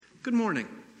Good morning.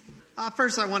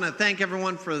 First, I want to thank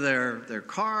everyone for their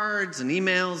cards and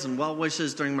emails and well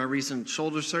wishes during my recent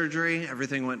shoulder surgery.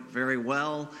 Everything went very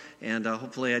well, and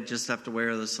hopefully I just have to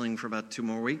wear the sling for about 2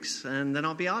 more weeks, and then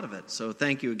I'll be out of it. So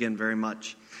thank you again very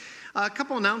much. A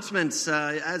couple announcements.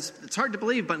 As it's hard to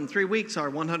believe, but in 3 weeks, our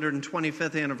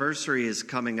 125th anniversary is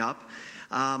coming up.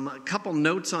 A couple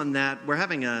notes on that. We're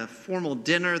having a formal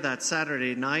dinner that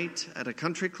Saturday night at a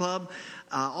country club.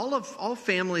 All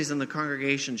families in the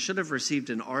congregation should have received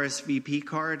an RSVP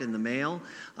card in the mail.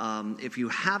 If you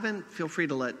haven't, feel free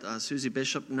to let Susie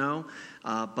Bishop know.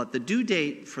 But the due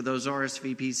date for those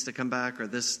RSVPs to come back are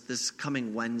this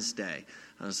coming Wednesday,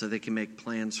 so they can make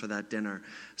plans for that dinner.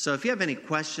 So if you have any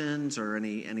questions or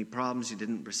any problems, you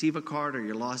didn't receive a card or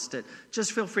you lost it,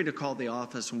 just feel free to call the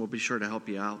office and we'll be sure to help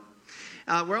you out.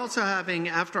 We're also having,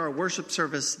 after our worship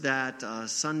service that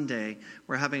Sunday,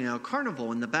 we're having a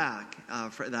carnival in the back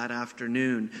for that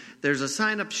afternoon. There's a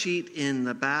sign-up sheet in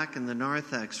the back in the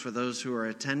narthex for those who are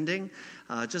attending,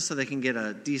 just so they can get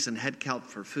a decent head count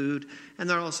for food. And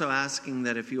they're also asking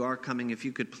that if you are coming, if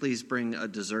you could please bring a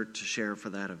dessert to share for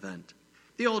that event.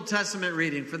 The Old Testament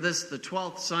reading for this, the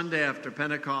 12th Sunday after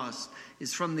Pentecost,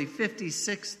 is from the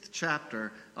 56th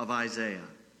chapter of Isaiah.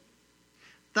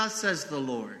 Thus says the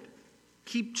Lord,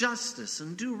 keep justice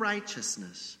and do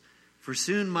righteousness, for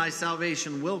soon my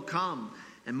salvation will come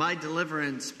and my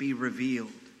deliverance be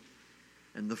revealed.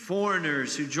 And the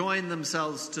foreigners who join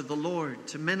themselves to the Lord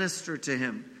to minister to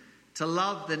him, to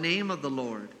love the name of the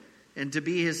Lord and to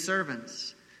be his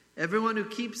servants, everyone who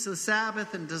keeps the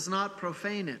Sabbath and does not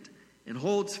profane it and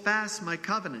holds fast my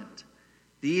covenant,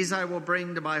 these I will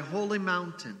bring to my holy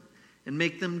mountain and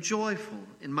make them joyful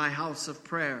in my house of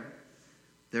prayer.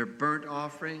 Their burnt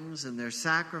offerings and their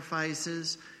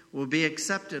sacrifices will be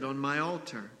accepted on my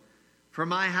altar. For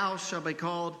my house shall be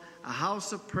called a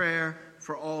house of prayer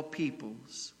for all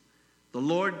peoples. The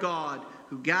Lord God,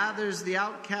 who gathers the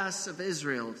outcasts of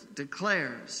Israel,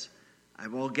 declares, I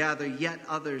will gather yet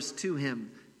others to him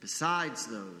besides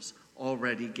those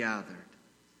already gathered.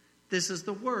 This is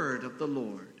the word of the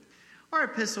Lord. Our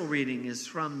epistle reading is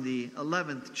from the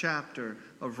 11th chapter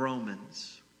of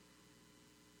Romans.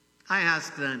 I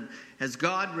ask then, has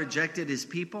God rejected his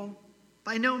people?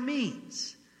 By no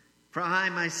means. For I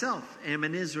myself am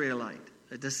an Israelite,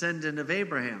 a descendant of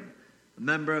Abraham, a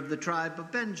member of the tribe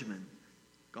of Benjamin.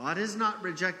 God has not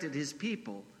rejected his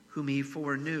people, whom he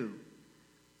foreknew.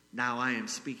 Now I am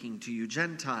speaking to you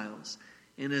Gentiles,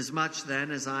 inasmuch then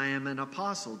as I am an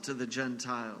apostle to the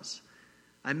Gentiles.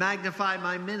 I magnify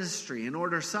my ministry in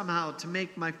order somehow to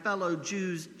make my fellow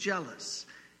Jews jealous,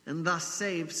 and thus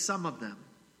save some of them.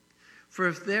 For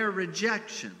if their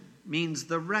rejection means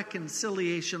the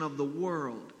reconciliation of the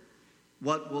world,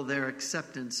 what will their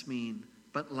acceptance mean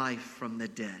but life from the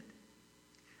dead?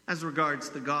 As regards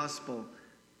the gospel,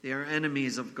 they are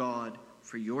enemies of God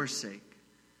for your sake.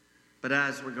 But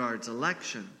as regards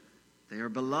election, they are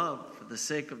beloved for the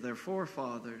sake of their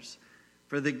forefathers.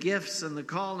 For the gifts and the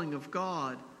calling of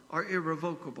God are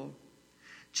irrevocable.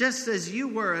 Just as you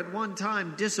were at one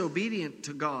time disobedient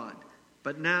to God,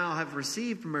 but now have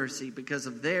received mercy because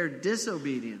of their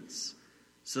disobedience,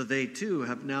 so they too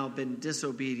have now been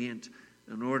disobedient,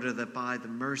 in order that by the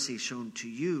mercy shown to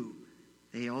you,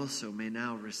 they also may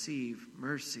now receive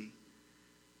mercy.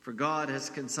 For God has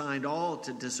consigned all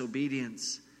to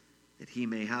disobedience, that he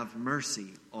may have mercy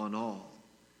on all.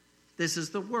 This is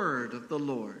the word of the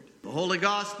Lord. The Holy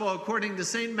Gospel according to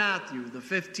St. Matthew, the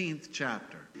 15th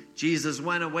chapter. Jesus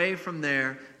went away from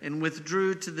there and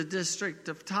withdrew to the district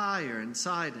of Tyre and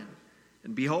Sidon.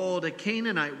 And behold, a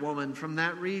Canaanite woman from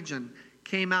that region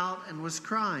came out and was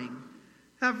crying,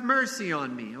 Have mercy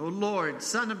on me, O Lord,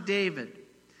 Son of David.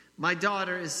 My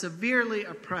daughter is severely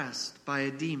oppressed by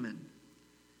a demon.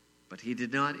 But he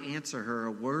did not answer her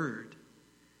a word.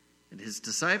 And his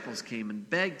disciples came and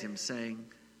begged him, saying,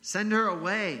 Send her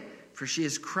away, for she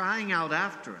is crying out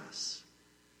after us.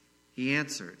 He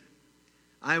answered,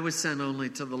 I was sent only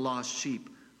to the lost sheep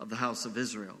of the house of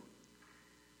Israel.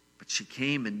 But she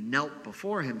came and knelt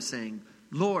before him, saying,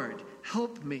 Lord,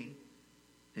 help me.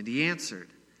 And he answered,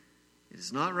 It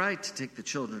is not right to take the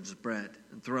children's bread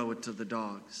and throw it to the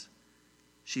dogs.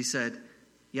 She said,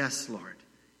 Yes, Lord,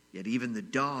 yet even the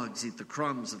dogs eat the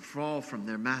crumbs that fall from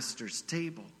their master's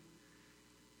table.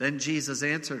 Then Jesus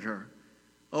answered her,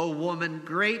 O woman,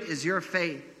 great is your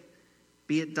faith.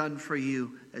 Be it done for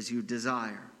you as you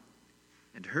desire.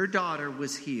 And her daughter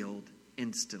was healed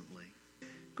instantly.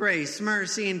 Grace,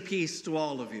 mercy, and peace to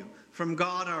all of you from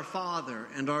God our Father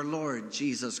and our Lord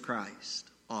Jesus Christ.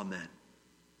 Amen.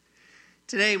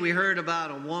 Today we heard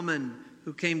about a woman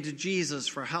who came to Jesus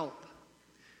for help.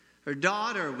 Her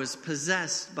daughter was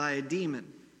possessed by a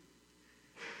demon.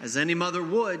 As any mother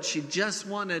would, she just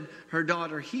wanted her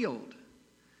daughter healed.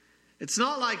 It's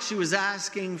not like she was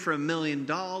asking for $1 million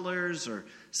or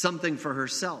something for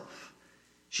herself.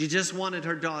 She just wanted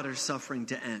her daughter's suffering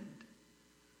to end.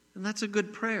 And that's a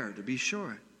good prayer, to be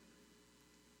sure.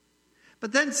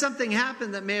 But then something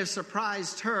happened that may have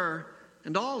surprised her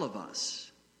and all of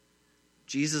us.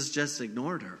 Jesus just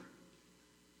ignored her.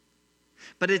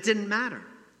 But it didn't matter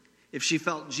if she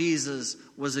felt Jesus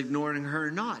was ignoring her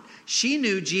or not. She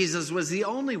knew Jesus was the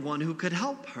only one who could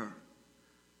help her.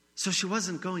 So she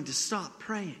wasn't going to stop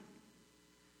praying.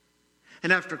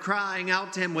 And after crying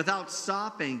out to him without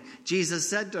stopping, Jesus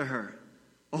said to her,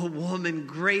 "O woman,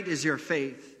 great is your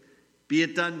faith. Be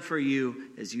it done for you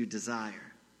as you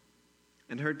desire."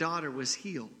 And her daughter was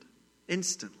healed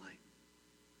instantly.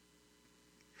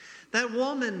 That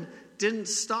woman didn't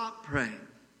stop praying.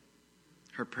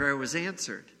 Her prayer was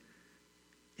answered.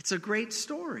 It's a great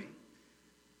story.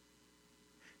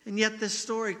 And yet this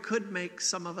story could make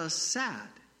some of us sad.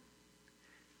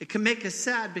 It can make us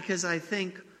sad because I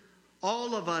think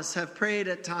all of us have prayed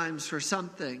at times for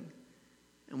something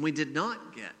and we did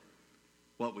not get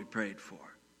what we prayed for.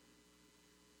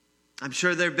 I'm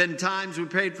sure there have been times we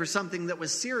prayed for something that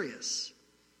was serious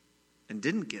and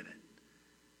didn't get it.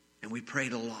 And we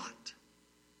prayed a lot.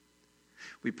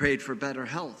 We prayed for better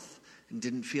health and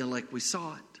didn't feel like we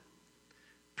saw it.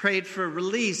 Prayed for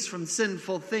release from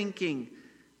sinful thinking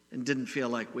and didn't feel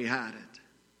like we had it.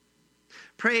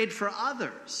 Prayed for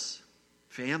others,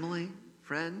 family,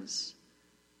 friends,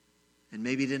 and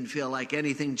maybe didn't feel like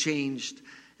anything changed,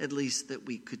 at least that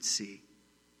we could see.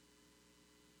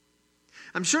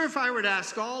 I'm sure if I were to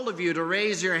ask all of you to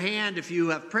raise your hand if you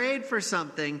have prayed for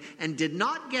something and did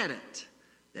not get it,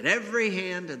 that every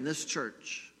hand in this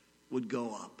church would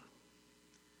go up.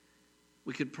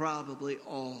 We could probably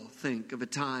all think of a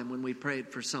time when we prayed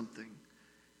for something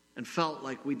and felt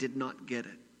like we did not get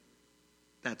it.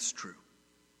 That's true.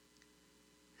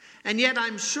 And yet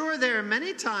I'm sure there are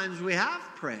many times we have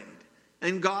prayed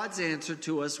and God's answer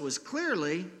to us was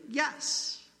clearly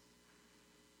yes.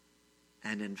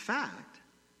 And in fact,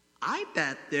 I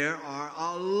bet there are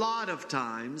a lot of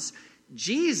times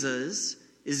Jesus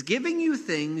is giving you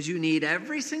things you need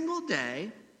every single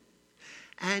day,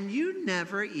 and you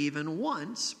never even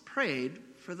once prayed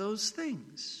for those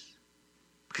things.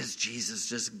 Because Jesus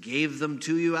just gave them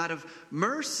to you out of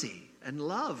mercy and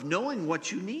love, knowing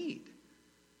what you need.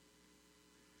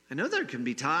 I know there can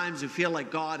be times we feel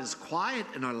like God is quiet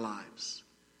in our lives.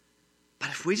 But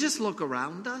if we just look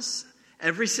around us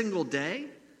every single day,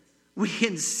 we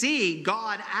can see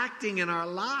God acting in our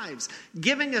lives,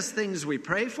 giving us things we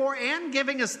pray for and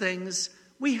giving us things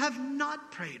we have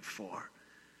not prayed for.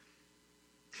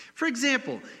 For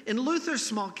example, in Luther's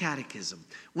Small Catechism,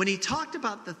 when he talked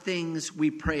about the things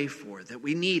we pray for that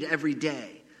we need every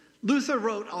day, Luther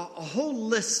wrote a whole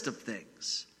list of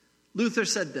things. Luther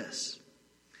said this: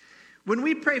 when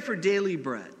we pray for daily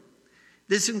bread,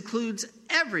 this includes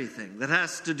everything that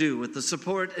has to do with the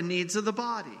support and needs of the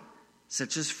body,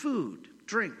 such as food,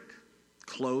 drink,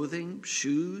 clothing,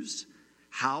 shoes,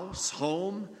 house,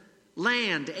 home,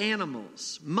 land,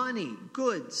 animals, money,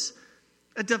 goods,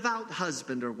 a devout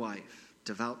husband or wife,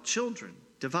 devout children,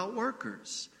 devout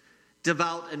workers,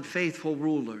 devout and faithful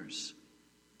rulers,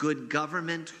 good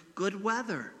government, good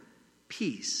weather,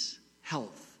 peace,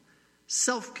 health,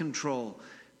 self-control,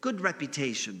 good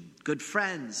reputation, good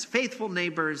friends, faithful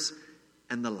neighbors,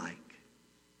 and the like.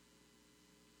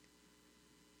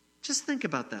 Just think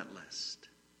about that list.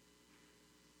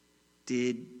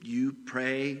 Did you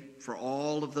pray for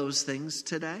all of those things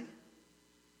today?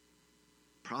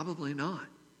 Probably not.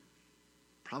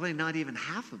 Probably not even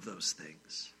half of those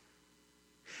things.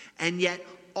 And yet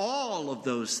all of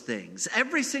those things,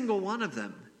 every single one of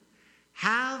them,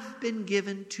 have been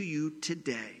given to you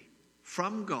today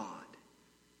from God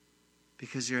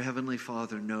because your Heavenly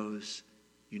Father knows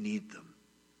you need them.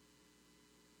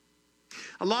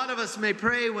 A lot of us may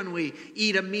pray when we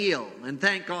eat a meal and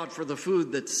thank God for the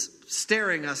food that's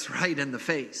staring us right in the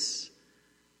face.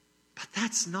 But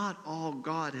that's not all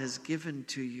God has given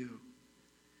to you.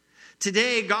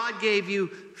 Today, God gave you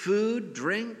food,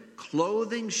 drink,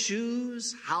 clothing,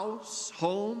 shoes, house,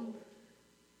 home.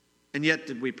 And yet,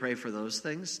 did we pray for those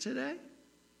things today?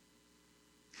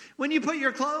 When you put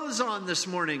your clothes on this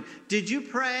morning, did you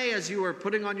pray as you were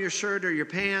putting on your shirt or your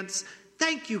pants,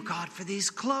 "Thank you, God, for these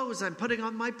clothes I'm putting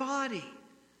on my body"?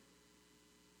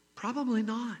 Probably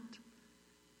not.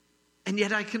 And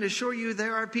yet I can assure you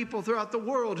there are people throughout the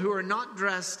world who are not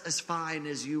dressed as fine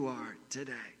as you are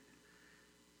today.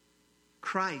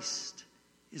 Christ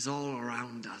is all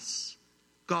around us.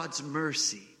 God's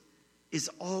mercy is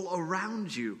all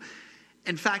around you.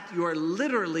 In fact, you are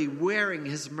literally wearing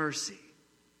his mercy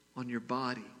on your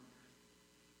body.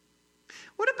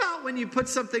 What about when you put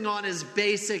something on as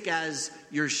basic as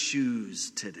your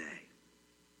shoes today?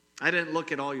 I didn't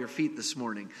look at all your feet this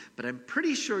morning, but I'm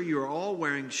pretty sure you're all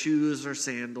wearing shoes or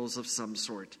sandals of some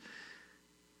sort.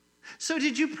 So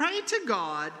did you pray to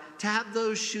God to have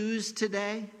those shoes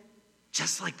today?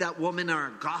 Just like that woman in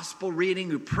our gospel reading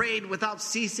who prayed without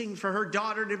ceasing for her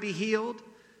daughter to be healed?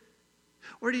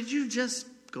 Or did you just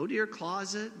go to your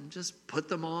closet and just put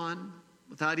them on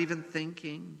without even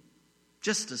thinking?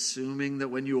 Just assuming that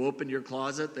when you opened your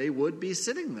closet, they would be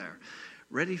sitting there,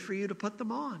 ready for you to put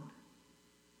them on.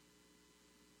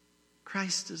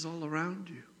 Christ is all around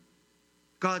you.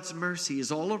 God's mercy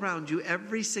is all around you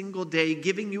every single day,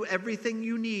 giving you everything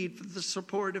you need for the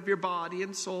support of your body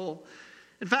and soul.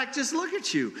 In fact, just look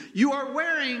at you. You are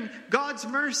wearing God's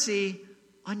mercy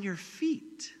on your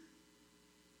feet.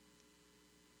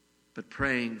 But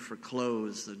praying for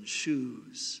clothes and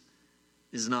shoes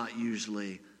is not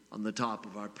usually on the top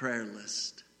of our prayer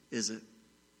list, is it?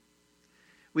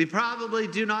 We probably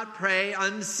do not pray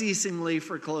unceasingly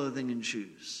for clothing and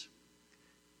shoes.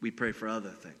 We pray for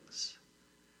other things.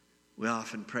 We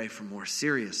often pray for more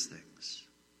serious things.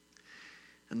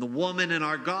 And the woman in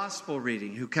our gospel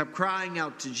reading who kept crying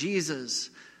out to Jesus,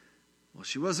 well,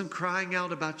 she wasn't crying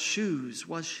out about shoes,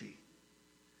 was she?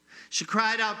 She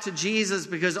cried out to Jesus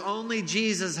because only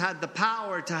Jesus had the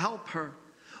power to help her.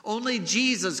 Only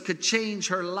Jesus could change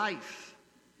her life.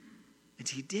 And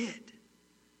he did.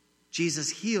 Jesus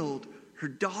healed her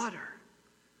daughter.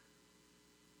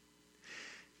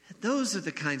 And those are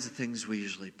the kinds of things we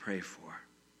usually pray for.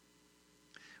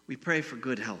 We pray for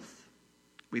good health.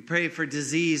 We pray for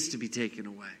disease to be taken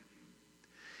away.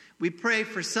 We pray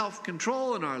for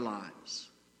self-control in our lives.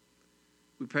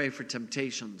 We pray for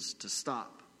temptations to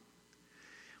stop.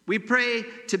 We pray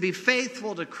to be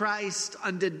faithful to Christ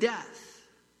unto death.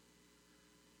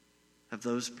 Have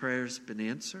those prayers been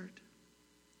answered?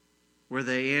 Were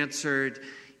they answered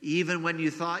even when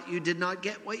you thought you did not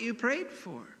get what you prayed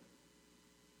for?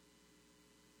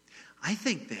 I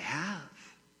think they have.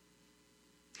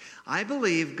 I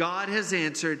believe God has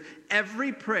answered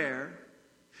every prayer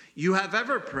you have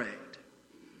ever prayed.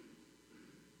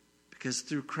 Because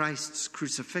through Christ's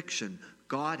crucifixion,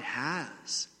 God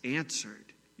has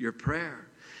answered your prayer.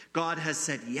 God has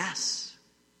said yes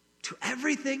to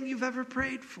everything you've ever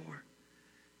prayed for.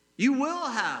 You will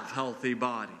have healthy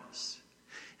bodies,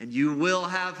 and you will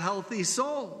have healthy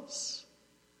souls.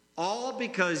 All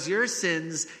because your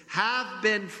sins have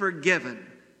been forgiven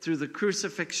through the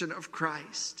crucifixion of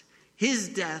Christ. His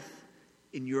death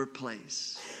in your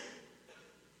place.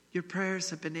 Your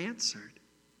prayers have been answered.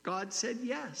 God said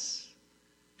yes.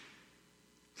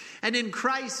 And in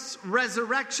Christ's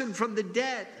resurrection from the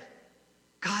dead,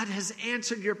 God has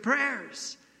answered your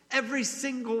prayers. Every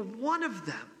single one of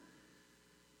them.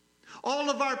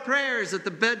 All of our prayers at the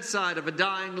bedside of a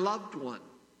dying loved one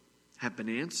have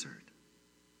been answered.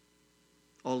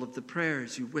 All of the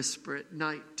prayers you whisper at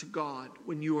night to God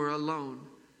when you are alone,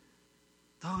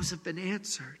 those have been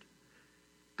answered.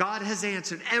 God has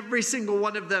answered every single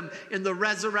one of them in the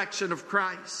resurrection of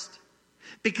Christ.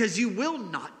 Because you will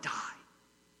not die.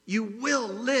 You will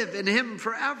live in him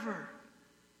forever.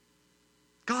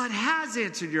 God has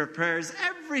answered your prayers,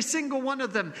 every single one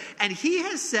of them. And he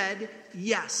has said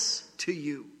yes to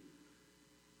you.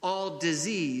 All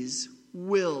disease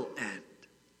will end.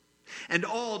 And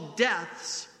all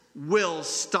deaths will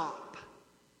stop.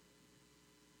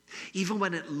 Even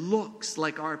when it looks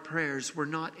like our prayers were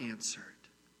not answered.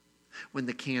 When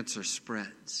the cancer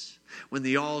spreads. When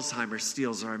the Alzheimer's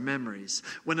steals our memories.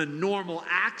 When a normal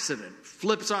accident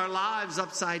flips our lives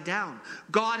upside down.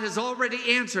 God has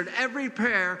already answered every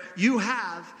prayer you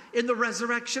have in the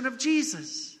resurrection of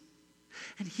Jesus.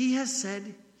 And he has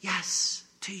said yes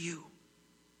to you.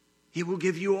 He will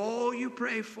give you all you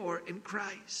pray for in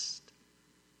Christ.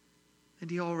 And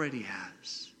he already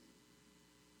has.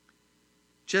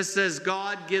 Just as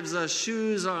God gives us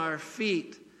shoes on our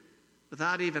feet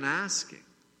without even asking,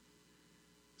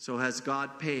 so has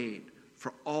God paid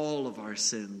for all of our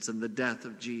sins in the death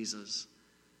of Jesus.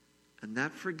 And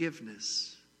that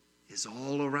forgiveness is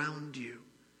all around you.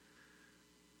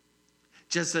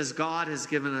 Just as God has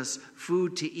given us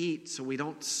food to eat so we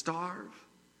don't starve,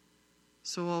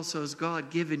 so also has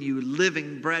God given you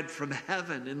living bread from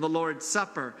heaven in the Lord's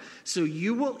Supper, so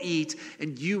you will eat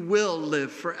and you will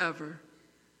live forever.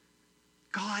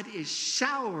 God is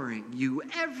showering you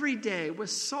every day with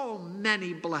so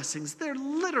many blessings. They're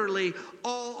literally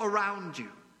all around you.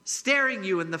 staring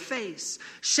you in the face,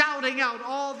 shouting out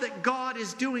all that God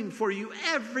is doing for you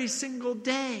every single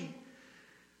day.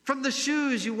 From the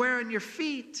shoes you wear on your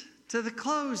feet, to the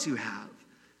clothes you have,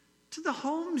 to the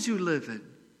homes you live in,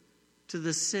 to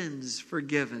the sins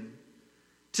forgiven,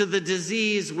 to the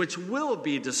disease which will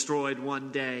be destroyed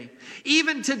one day,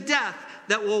 even to death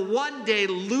that will one day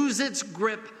lose its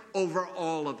grip over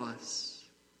all of us.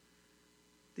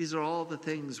 These are all the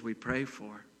things we pray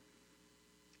for.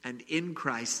 And in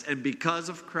Christ, and because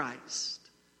of Christ,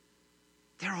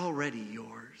 they're already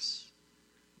yours.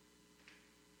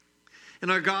 In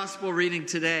our gospel reading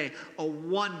today, a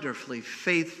wonderfully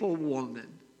faithful woman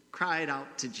cried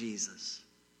out to Jesus.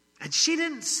 And she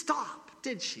didn't stop,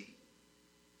 did she?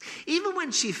 Even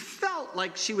when she felt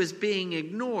like she was being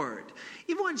ignored,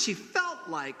 even when she felt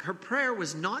like her prayer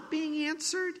was not being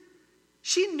answered,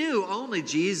 she knew only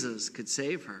Jesus could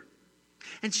save her.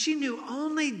 And she knew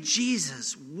only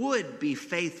Jesus would be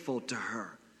faithful to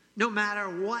her, no matter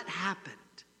what happened.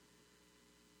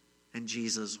 And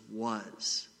Jesus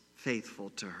was faithful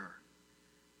to her.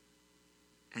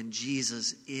 And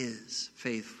Jesus is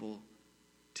faithful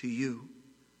to you,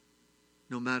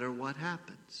 no matter what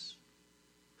happens.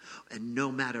 And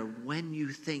no matter when you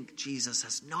think Jesus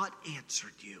has not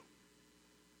answered you,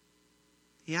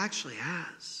 he actually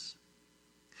has.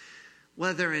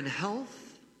 Whether in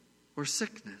health or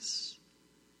sickness,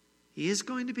 he is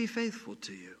going to be faithful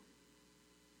to you.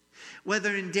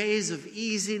 Whether in days of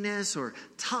easiness or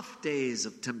tough days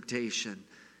of temptation,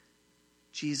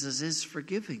 Jesus is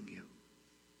forgiving you.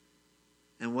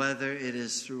 And whether it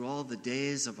is through all the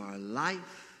days of our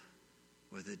life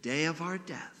or the day of our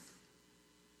death,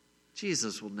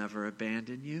 Jesus will never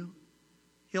abandon you.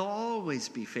 He'll always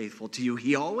be faithful to you.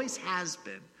 He always has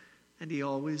been, and he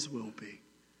always will be.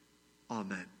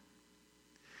 Amen.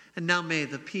 And now may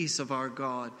the peace of our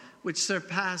God, which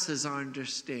surpasses our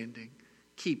understanding,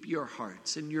 keep your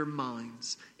hearts and your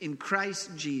minds in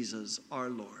Christ Jesus our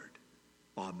Lord.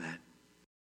 Amen.